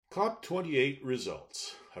COP28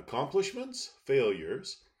 results, accomplishments,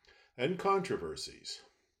 failures, and controversies.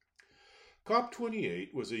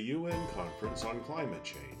 COP28 was a UN conference on climate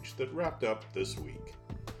change that wrapped up this week.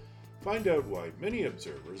 Find out why many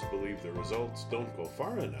observers believe the results don't go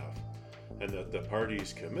far enough and that the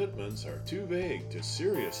parties' commitments are too vague to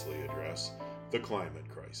seriously address the climate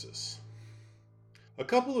crisis. A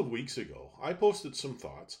couple of weeks ago, I posted some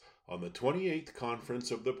thoughts on the 28th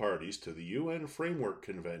Conference of the Parties to the UN Framework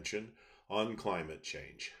Convention on Climate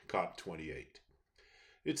Change, COP28.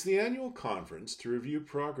 It's the annual conference to review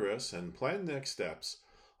progress and plan next steps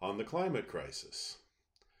on the climate crisis.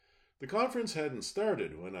 The conference hadn't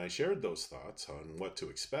started when I shared those thoughts on what to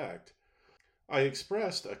expect. I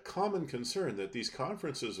expressed a common concern that these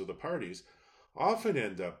conferences of the parties often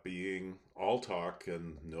end up being all talk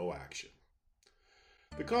and no action.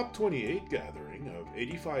 The COP28 gathering of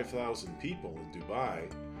 85,000 people in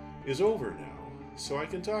Dubai is over now, so I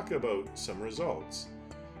can talk about some results.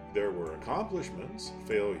 There were accomplishments,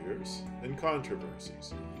 failures, and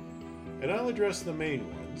controversies, and I'll address the main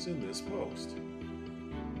ones in this post.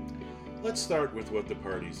 Let's start with what the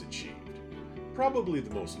parties achieved. Probably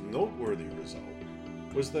the most noteworthy result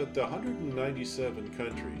was that the 197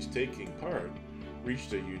 countries taking part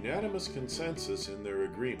reached a unanimous consensus in their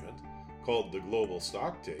agreement, called the Global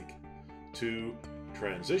Stocktake, to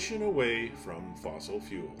transition away from fossil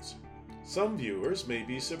fuels. Some viewers may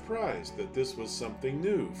be surprised that this was something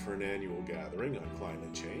new for an annual gathering on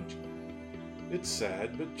climate change. It's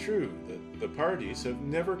sad but true that the parties have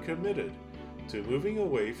never committed to moving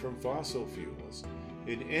away from fossil fuels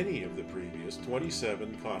in any of the previous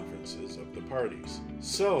 27 conferences of the parties.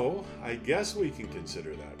 So, I guess we can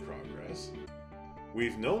consider that progress.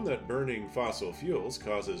 We've known that burning fossil fuels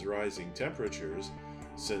causes rising temperatures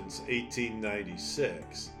since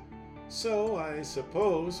 1896, so I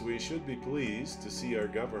suppose we should be pleased to see our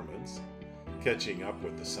governments catching up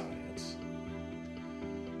with the science.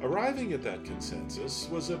 Arriving at that consensus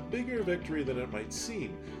was a bigger victory than it might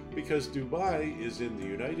seem, because Dubai is in the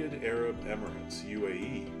United Arab Emirates,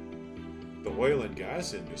 UAE. The oil and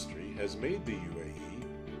gas industry has made the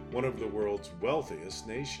UAE one of the world's wealthiest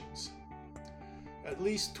nations. At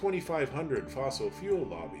least 2,500 fossil fuel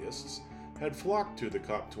lobbyists had flocked to the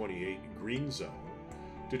COP28 Green Zone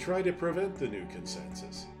to try to prevent the new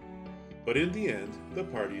consensus. But in the end, the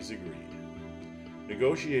parties agreed.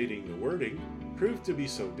 Negotiating the wording proved to be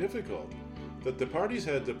so difficult that the parties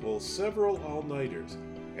had to pull several all-nighters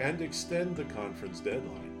and extend the conference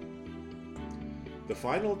deadline. The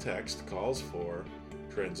final text calls for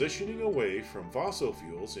transitioning away from fossil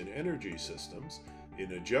fuels in energy systems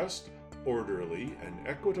in a just, orderly, and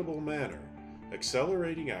equitable manner,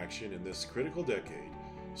 accelerating action in this critical decade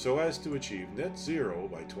so as to achieve net zero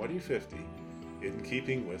by 2050 in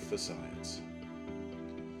keeping with the science.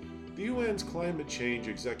 The UN's Climate Change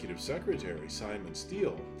Executive Secretary, Simon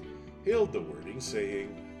Stiell, hailed the wording,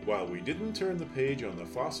 saying, "While we didn't turn the page on the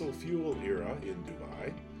fossil fuel era in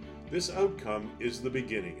Dubai, this outcome is the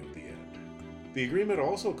beginning of the end." The agreement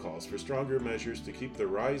also calls for stronger measures to keep the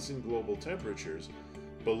rise in global temperatures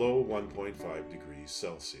below 1.5 degrees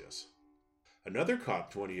Celsius. Another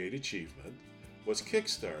COP28 achievement was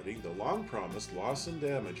kickstarting the long-promised loss and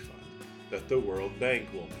damage fund that the World Bank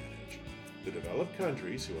will manage. The developed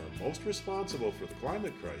countries who are most responsible for the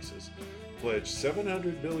climate crisis pledged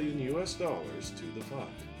 $700 billion to the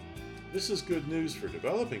fund. This is good news for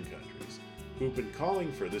developing countries who've been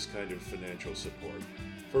calling for this kind of financial support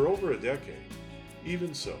for over a decade.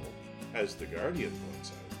 Even so, as The Guardian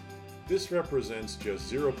points out, this represents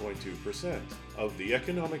just 0.2% of the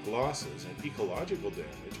economic losses and ecological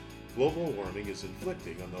damage global warming is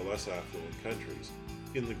inflicting on the less affluent countries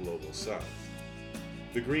in the global south.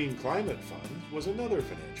 The Green Climate Fund was another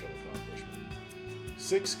financial accomplishment.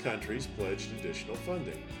 6 countries pledged additional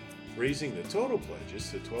funding, raising the total pledges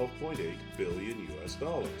to $12.8 billion.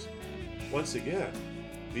 Once again,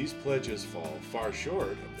 these pledges fall far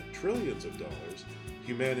short of the trillions of dollars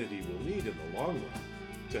humanity will need in the long run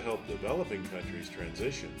to help developing countries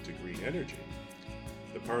transition to green energy.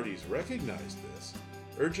 The parties recognized this,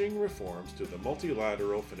 urging reforms to the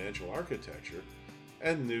multilateral financial architecture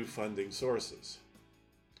and new funding sources.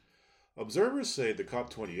 Observers say the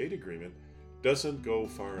COP28 agreement doesn't go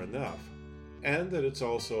far enough, and that it's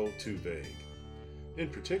also too vague. In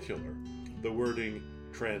particular, the wording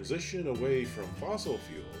transition away from fossil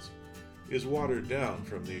fuels is watered down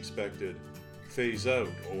from the expected phase out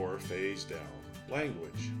or phase down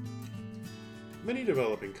language. Many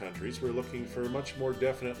developing countries were looking for much more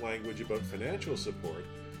definite language about financial support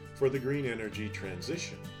for the green energy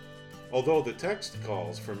transition, although the text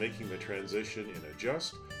calls for making the transition in a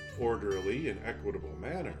just, orderly and equitable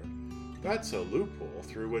manner, that's a loophole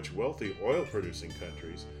through which wealthy oil-producing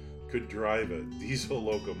countries could drive a diesel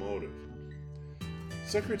locomotive.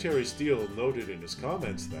 Secretary Steele noted in his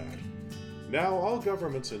comments that, now all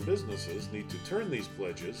governments and businesses need to turn these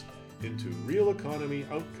pledges into real economy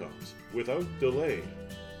outcomes without delay.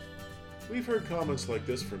 We've heard comments like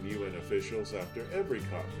this from UN officials after every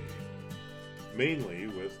COP meeting, mainly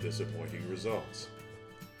with disappointing results.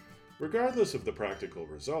 Regardless of the practical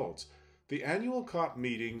results, the annual COP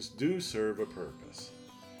meetings do serve a purpose.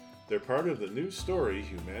 They're part of the new story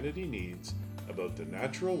humanity needs about the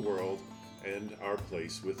natural world and our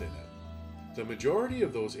place within it. The majority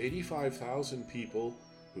of those 85,000 people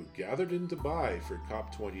who gathered in Dubai for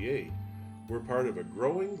COP28 were part of a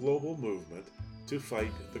growing global movement to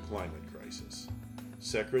fight the climate crisis.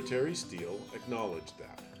 Secretary Steele acknowledged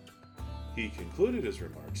that. He concluded his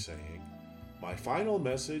remarks saying, "My final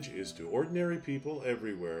message is to ordinary people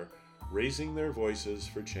everywhere raising their voices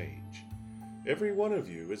for change. Every one of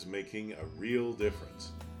you is making a real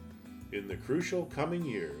difference. In the crucial coming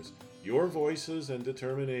years, your voices and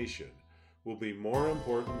determination will be more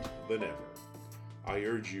important than ever. I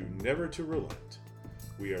urge you never to relent.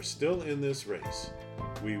 We are still in this race.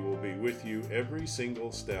 We will be with you every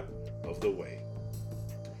single step of the way.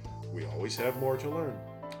 We always have more to learn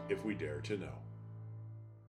if we dare to know."